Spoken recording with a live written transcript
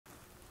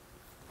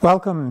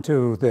Welcome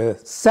to the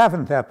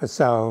 7th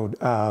episode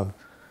of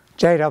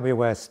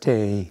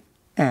JWST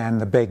and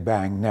the Big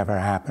Bang Never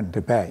Happened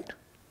debate.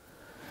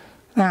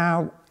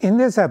 Now, in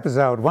this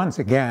episode, once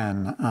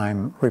again,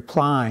 I'm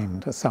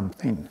replying to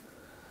something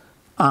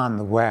on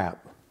the web.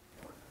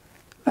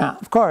 Now,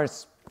 of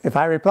course, if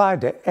I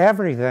replied to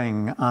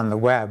everything on the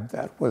web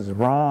that was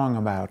wrong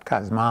about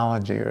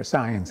cosmology or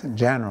science in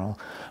general,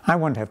 I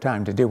wouldn't have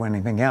time to do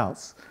anything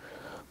else.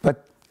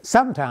 But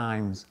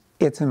sometimes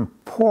it's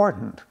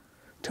important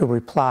to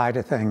reply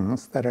to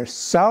things that are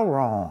so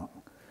wrong,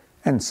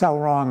 and so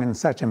wrong in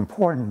such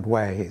important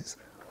ways,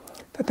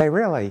 that they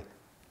really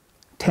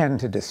tend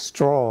to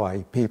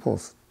destroy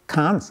people's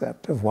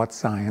concept of what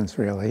science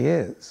really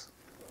is.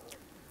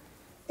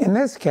 In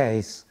this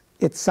case,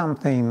 it's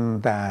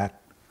something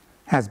that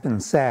has been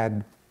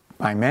said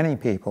by many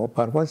people,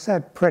 but was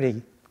said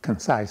pretty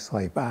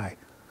concisely by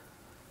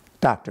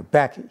Dr.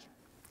 Becky.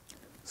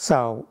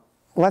 So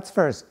let's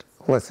first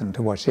listen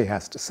to what she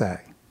has to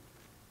say.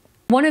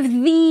 One of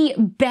the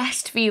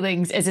best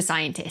feelings as a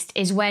scientist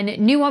is when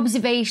new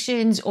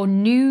observations or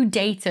new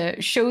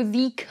data show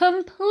the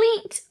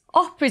complete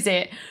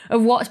opposite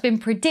of what's been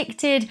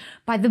predicted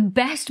by the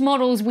best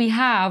models we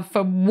have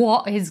for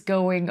what is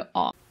going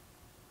on.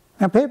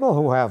 Now, people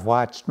who have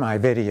watched my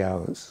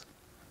videos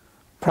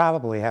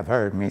probably have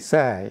heard me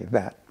say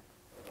that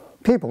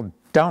people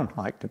don't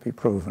like to be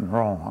proven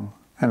wrong,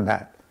 and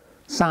that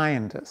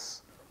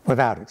scientists,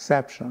 without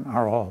exception,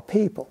 are all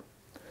people.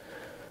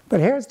 But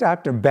here's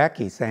Dr.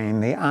 Becky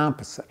saying the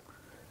opposite,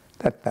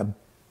 that the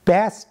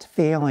best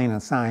feeling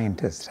a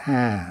scientist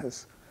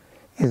has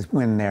is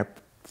when their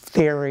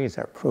theories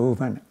are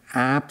proven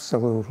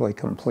absolutely,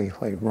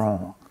 completely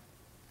wrong.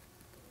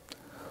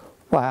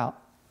 Well,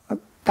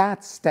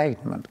 that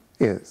statement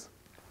is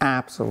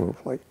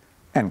absolutely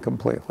and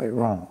completely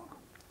wrong.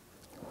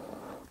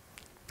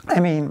 I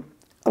mean,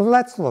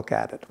 let's look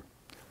at it.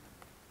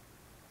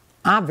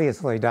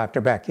 Obviously, Dr.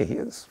 Becky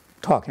is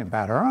talking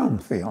about her own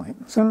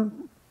feelings,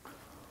 and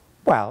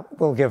well,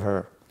 we'll give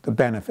her the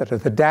benefit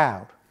of the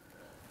doubt.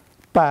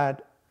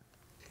 But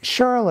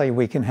surely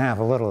we can have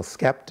a little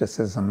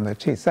skepticism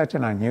that she's such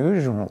an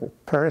unusual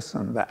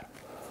person that,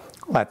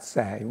 let's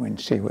say, when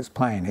she was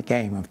playing a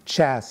game of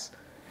chess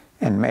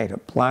and made a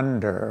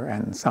blunder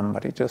and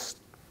somebody just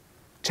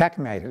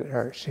checkmated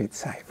her, she'd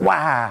say,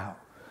 "Wow,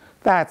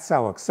 that's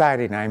so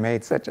exciting, I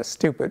made such a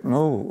stupid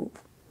move."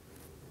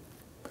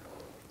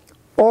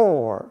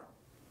 Or,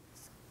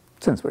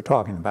 since we're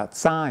talking about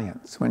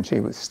science, when she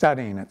was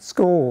studying at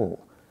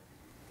school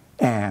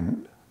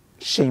and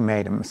she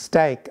made a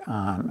mistake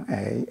on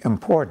an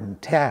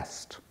important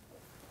test,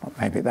 well,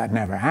 maybe that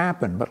never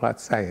happened, but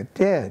let's say it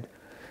did,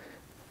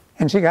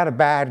 and she got a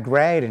bad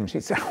grade and she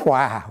said,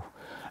 "Wow,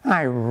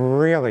 I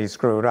really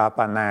screwed up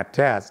on that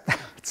test.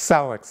 It's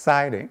so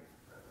exciting."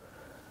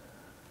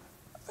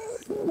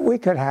 We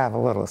could have a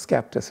little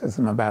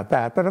skepticism about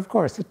that, but of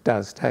course it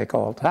does take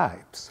all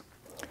types.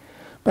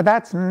 But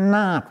that's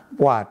not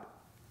what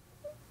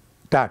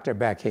Dr.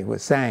 Becky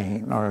was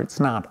saying, or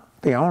it's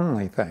not the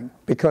only thing,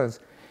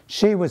 because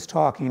she was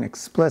talking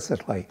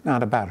explicitly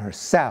not about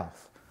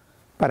herself,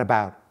 but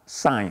about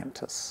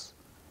scientists.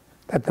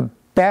 That the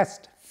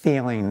best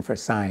feeling for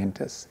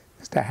scientists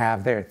is to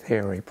have their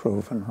theory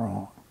proven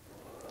wrong.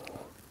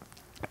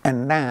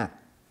 And that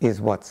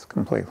is what's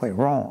completely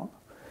wrong.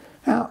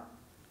 Now,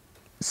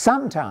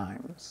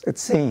 sometimes it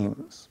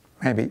seems,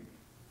 maybe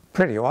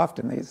pretty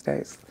often these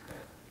days,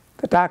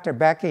 that Dr.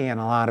 Becky and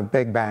a lot of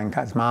Big Bang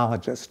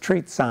cosmologists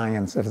treat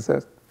science as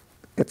if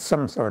it's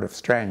some sort of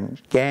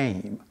strange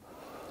game.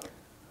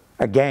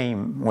 A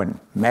game when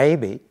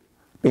maybe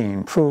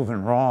being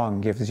proven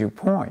wrong gives you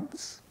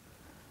points.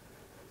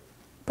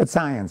 But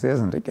science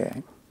isn't a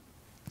game.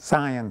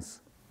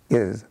 Science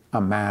is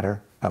a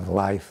matter of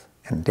life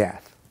and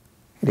death.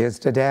 It is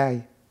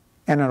today,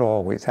 and it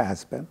always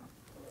has been.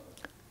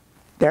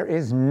 There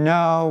is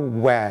no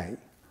way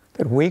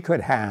that we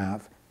could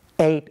have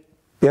 8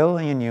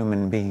 billion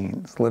human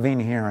beings living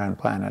here on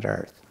planet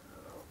Earth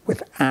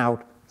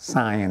without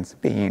science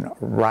being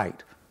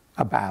right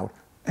about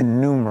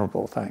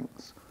innumerable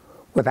things,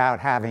 without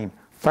having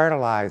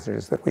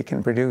fertilizers that we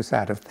can produce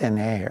out of thin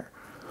air,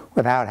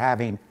 without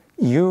having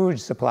huge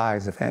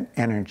supplies of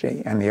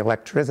energy and the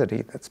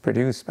electricity that's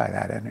produced by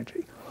that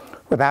energy,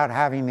 without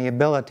having the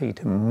ability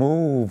to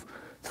move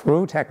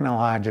through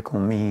technological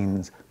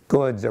means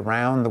goods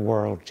around the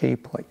world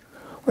cheaply,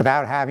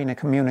 without having a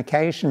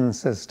communication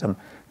system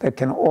that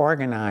can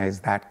organize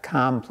that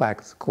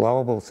complex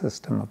global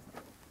system of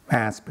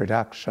mass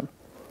production,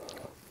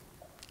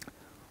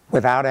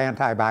 without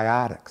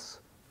antibiotics,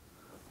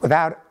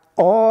 without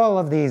all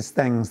of these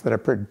things that are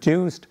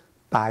produced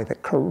by the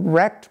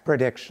correct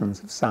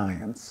predictions of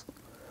science,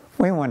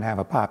 we wouldn't have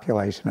a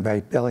population of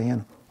 8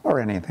 billion or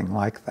anything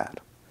like that.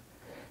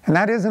 And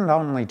that isn't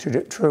only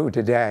true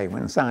today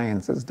when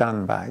science is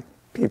done by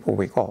people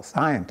we call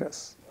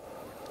scientists.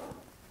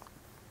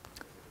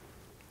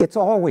 It's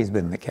always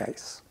been the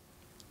case.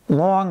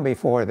 Long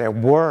before there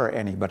were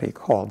anybody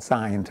called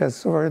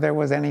scientists or there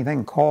was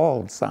anything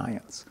called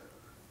science,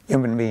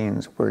 human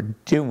beings were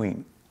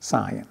doing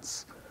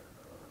science.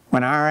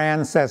 When our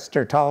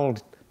ancestor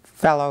told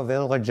fellow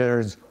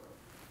villagers,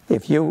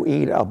 if you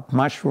eat a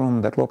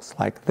mushroom that looks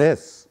like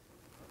this,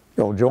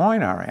 you'll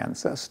join our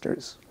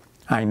ancestors.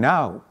 I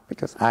know,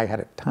 because I had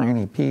a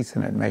tiny piece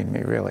and it made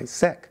me really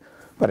sick.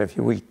 But if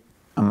you eat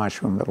a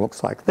mushroom that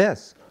looks like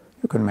this,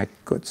 you can make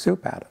good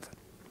soup out of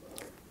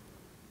it.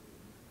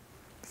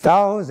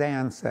 Those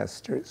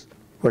ancestors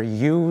were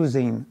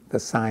using the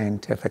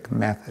scientific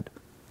method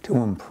to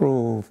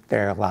improve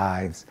their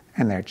lives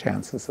and their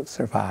chances of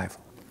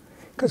survival.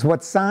 Because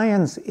what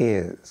science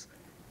is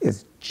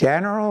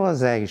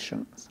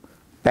generalizations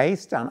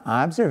based on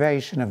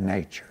observation of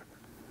nature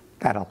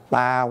that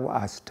allow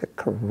us to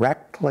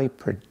correctly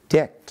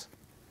predict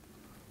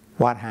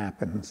what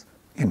happens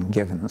in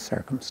given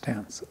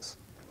circumstances.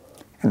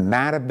 And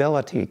that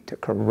ability to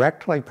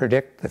correctly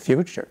predict the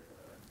future,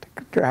 to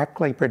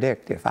correctly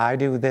predict if I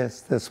do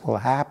this, this will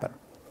happen,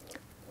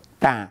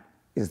 that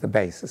is the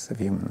basis of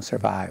human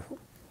survival.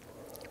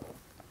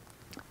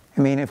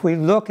 I mean, if we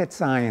look at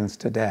science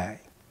today,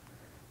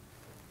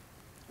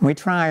 we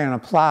try and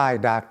apply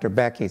Dr.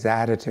 Becky's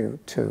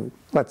attitude to,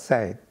 let's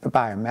say, the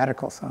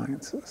biomedical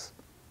sciences.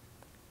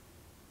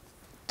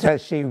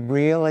 Does she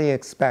really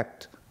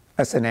expect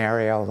a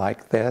scenario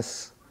like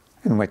this,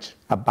 in which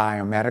a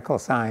biomedical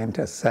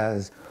scientist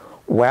says,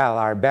 well,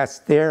 our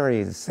best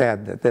theories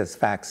said that this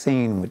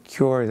vaccine would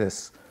cure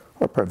this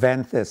or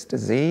prevent this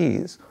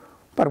disease,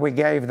 but we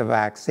gave the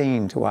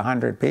vaccine to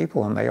 100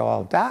 people and they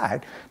all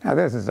died. Now,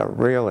 this is a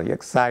really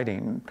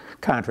exciting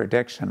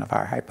contradiction of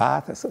our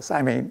hypothesis.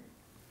 I mean,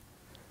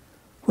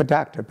 would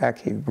Dr.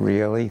 Becky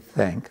really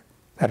think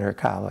that her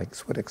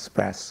colleagues would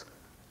express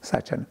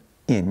such an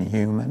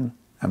inhuman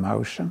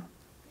emotion?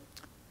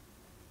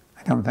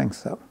 I don't think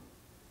so.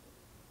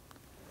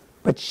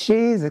 But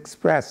she's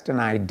expressed an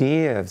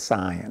idea of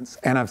science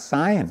and of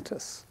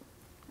scientists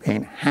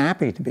being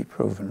happy to be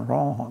proven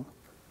wrong,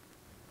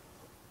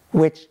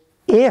 which,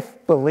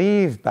 if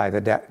believed by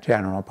the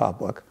general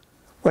public,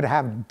 would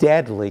have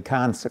deadly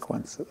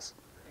consequences.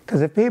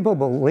 Because if people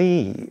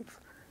believe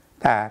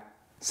that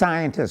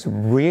scientists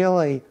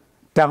really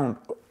don't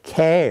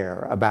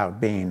care about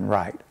being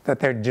right, that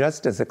they're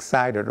just as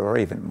excited or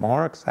even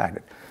more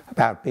excited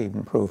about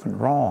being proven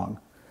wrong,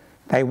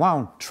 they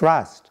won't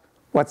trust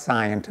what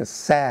scientists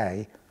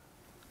say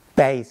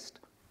based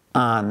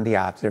on the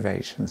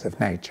observations of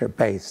nature,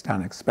 based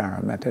on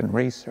experiment and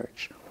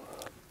research.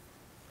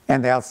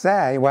 And they'll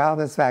say, well,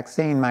 this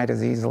vaccine might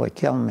as easily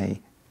kill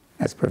me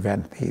as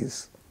prevent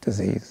these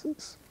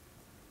diseases.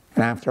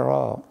 And after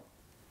all,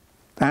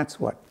 that's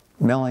what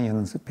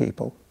millions of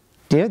people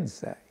did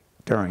say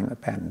during the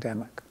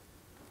pandemic.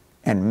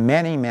 And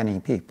many, many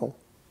people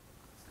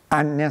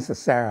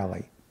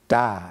unnecessarily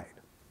died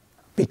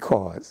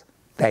because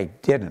they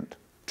didn't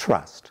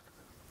trust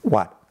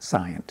what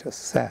scientists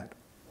said.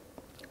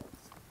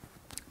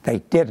 They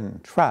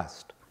didn't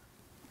trust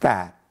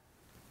that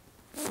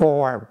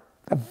for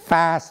the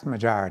vast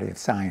majority of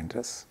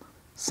scientists,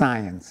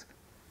 science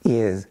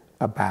is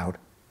about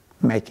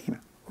making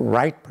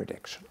right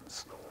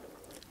predictions.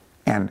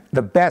 And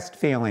the best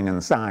feeling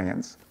in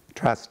science,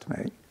 trust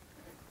me,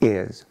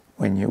 is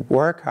when you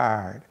work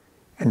hard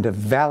and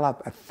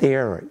develop a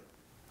theory,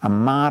 a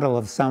model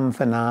of some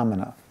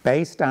phenomena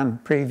based on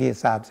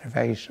previous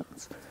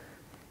observations,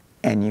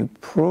 and you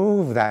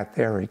prove that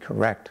theory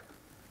correct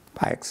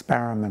by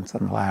experiments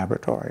in the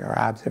laboratory or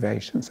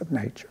observations of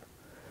nature.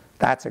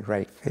 That's a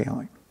great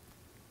feeling.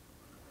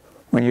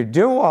 When you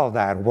do all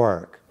that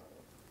work,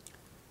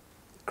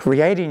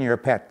 creating your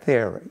pet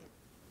theory,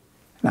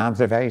 and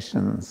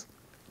observations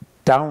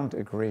don't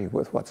agree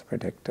with what's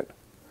predicted,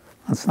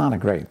 that's not a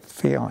great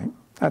feeling.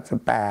 That's a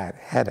bad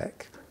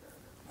headache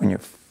when you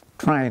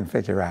try and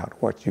figure out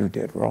what you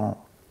did wrong.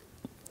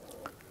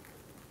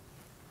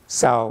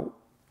 So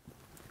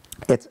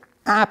it's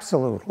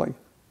absolutely,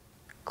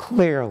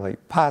 clearly,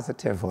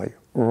 positively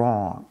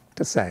wrong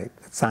to say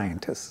that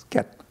scientists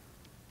get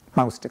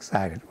most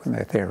excited when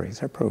their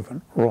theories are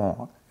proven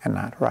wrong and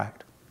not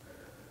right.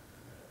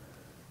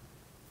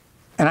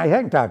 And I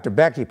think Dr.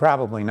 Becky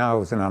probably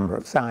knows a number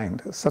of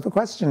scientists. So the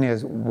question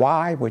is,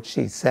 why would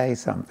she say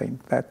something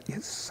that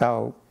is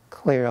so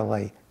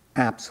clearly,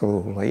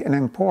 absolutely, and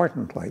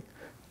importantly,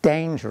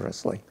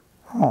 dangerously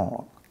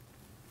wrong?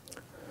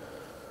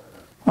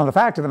 Well, the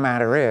fact of the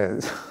matter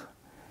is,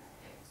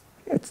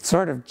 it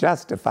sort of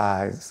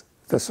justifies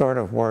the sort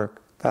of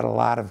work that a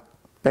lot of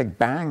Big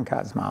Bang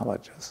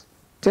cosmologists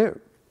do.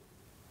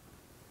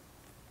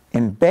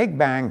 In Big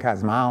Bang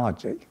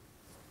cosmology,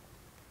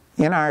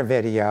 in our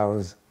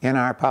videos, in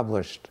our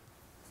published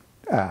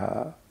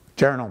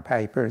journal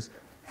papers,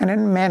 and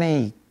in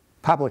many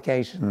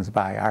publications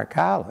by our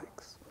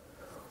colleagues,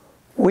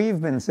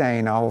 we've been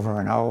saying over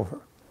and over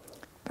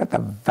that the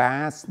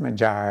vast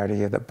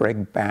majority of the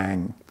Big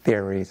Bang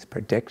theory's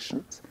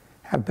predictions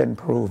have been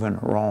proven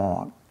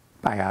wrong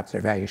by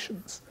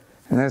observations.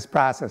 And this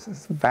process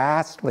is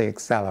vastly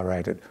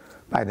accelerated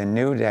by the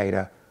new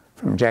data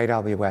from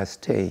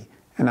JWST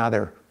and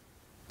other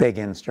big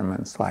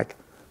instruments like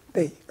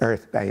the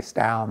Earth-based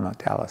ALMA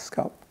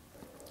telescope.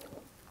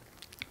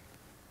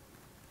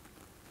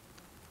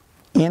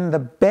 In the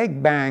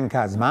Big Bang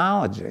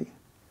cosmology,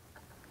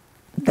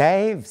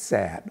 they've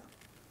said,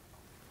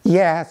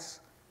 yes,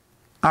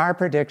 our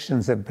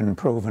predictions have been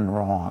proven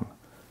wrong.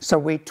 So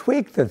we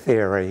tweak the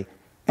theory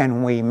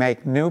and we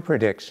make new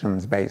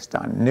predictions based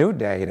on new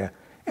data,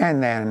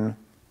 and then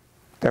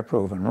they're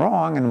proven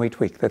wrong and we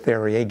tweak the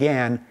theory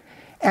again,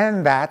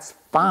 and that's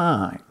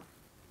fine.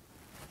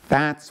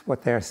 That's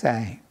what they're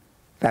saying,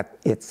 that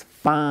it's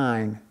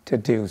fine to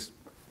do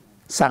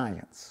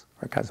science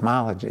or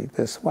cosmology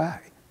this way.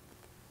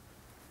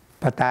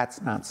 But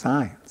that's not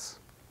science.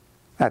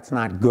 That's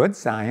not good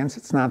science.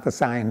 It's not the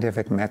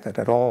scientific method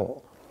at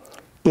all.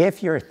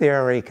 If your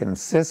theory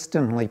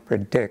consistently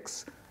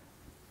predicts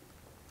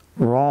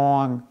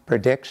wrong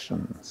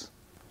predictions,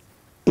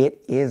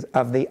 it is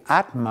of the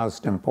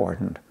utmost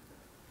importance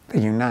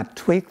that you not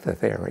tweak the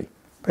theory,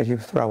 but you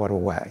throw it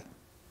away.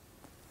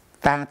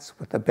 That's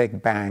what the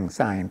Big Bang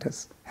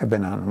scientists have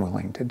been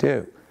unwilling to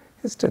do,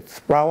 is to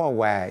throw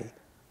away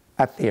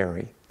a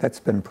theory that's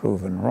been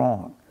proven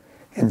wrong.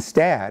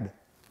 Instead,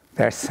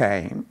 they're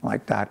saying,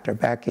 like Dr.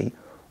 Becky,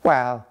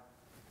 well,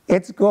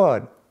 it's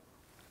good,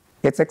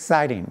 it's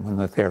exciting when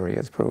the theory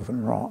is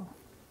proven wrong.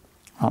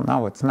 Well,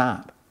 no, it's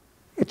not.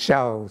 It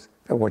shows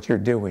that what you're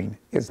doing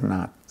is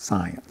not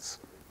science.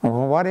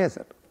 Well, what is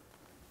it?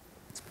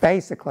 It's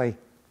basically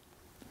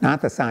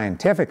not the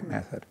scientific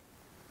method,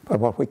 but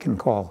what we can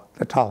call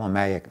the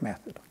Ptolemaic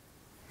method.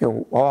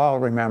 You'll all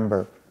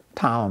remember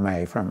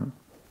Ptolemy from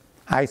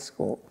high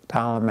school,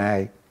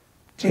 Ptolemy,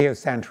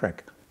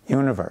 geocentric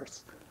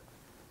universe.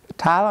 The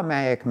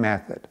Ptolemaic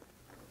method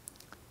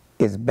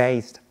is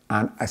based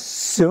on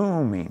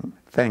assuming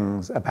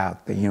things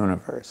about the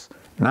universe,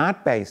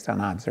 not based on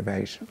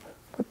observation,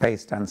 but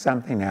based on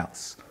something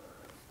else: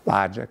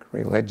 logic,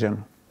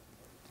 religion,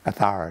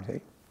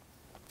 authority.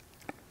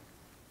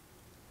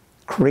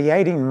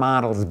 Creating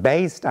models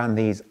based on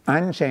these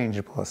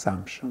unchangeable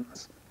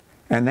assumptions,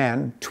 and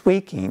then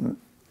tweaking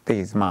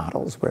these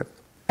models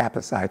with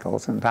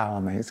epicycles in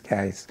Ptolemy's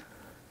case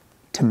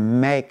to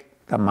make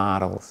the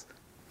models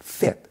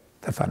fit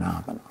the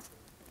phenomena.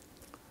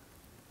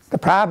 The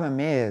problem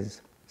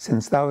is,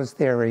 since those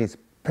theories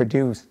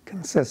produce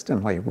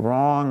consistently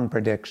wrong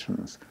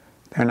predictions,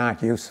 they're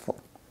not useful.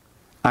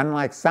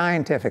 Unlike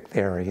scientific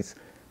theories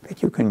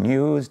that you can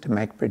use to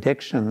make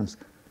predictions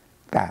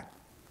that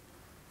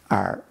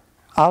are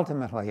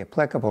ultimately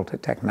applicable to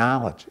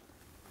technology,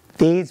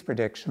 these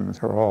predictions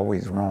are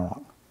always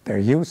wrong. They're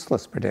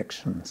useless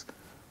predictions,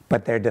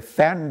 but they're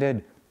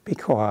defended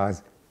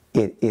because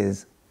it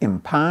is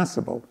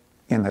impossible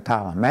in the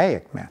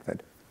Ptolemaic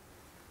method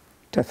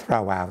to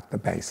throw out the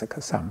basic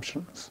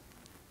assumptions.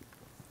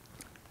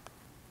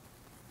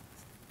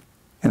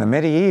 In the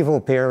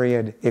medieval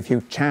period, if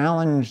you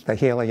challenged the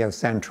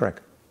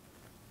heliocentric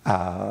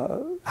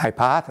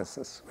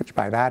hypothesis, which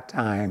by that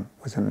time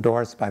was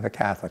endorsed by the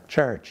Catholic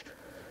Church,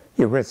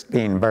 you risked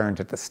being burned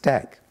at the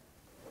stake.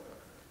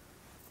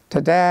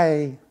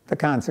 Today, the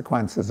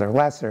consequences are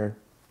lesser,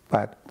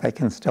 but they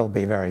can still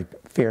be very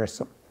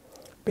fearsome,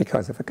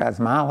 because if a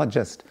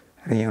cosmologist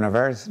at a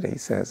university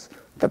says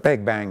the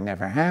Big Bang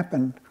never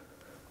happened,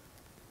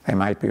 they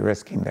might be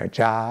risking their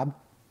job.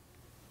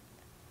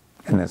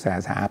 And this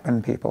has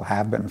happened. People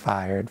have been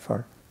fired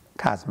for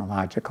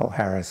cosmological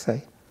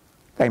heresy.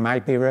 They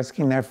might be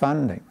risking their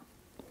funding.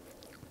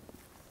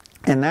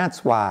 And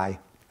that's why,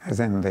 as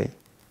in the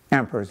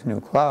Emperor's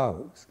New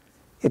Clothes,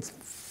 it's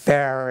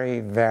very,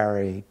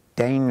 very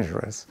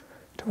dangerous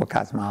to a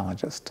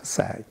cosmologist to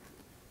say,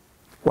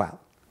 well,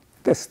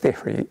 this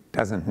theory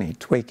doesn't need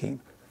tweaking.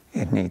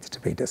 It needs to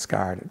be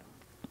discarded.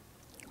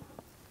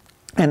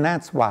 And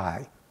that's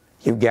why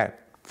you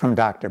get from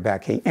Dr.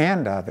 Becky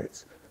and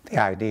others the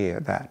idea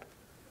that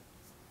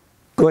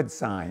good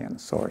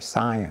science or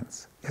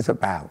science is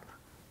about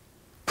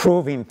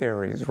proving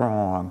theories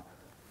wrong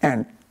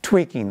and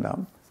tweaking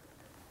them,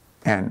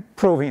 and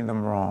proving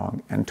them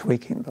wrong and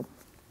tweaking them.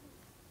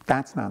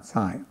 That's not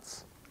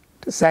science.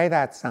 To say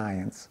that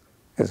science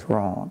is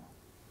wrong,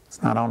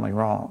 it's not only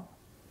wrong,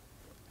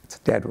 it's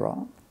dead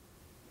wrong.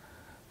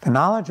 The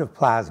knowledge of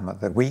plasma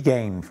that we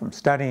gain from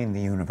studying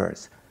the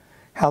universe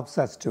helps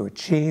us to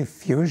achieve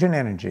fusion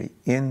energy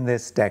in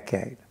this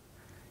decade.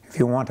 If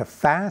you want a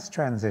fast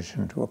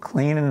transition to a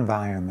clean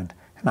environment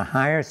and a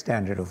higher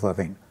standard of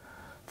living,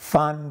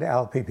 fund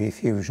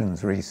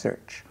LPPFusion's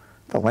research.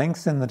 The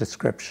link's in the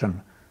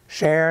description.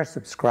 Share,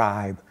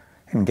 subscribe,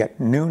 and get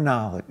new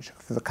knowledge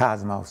of the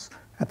cosmos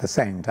at the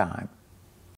same time.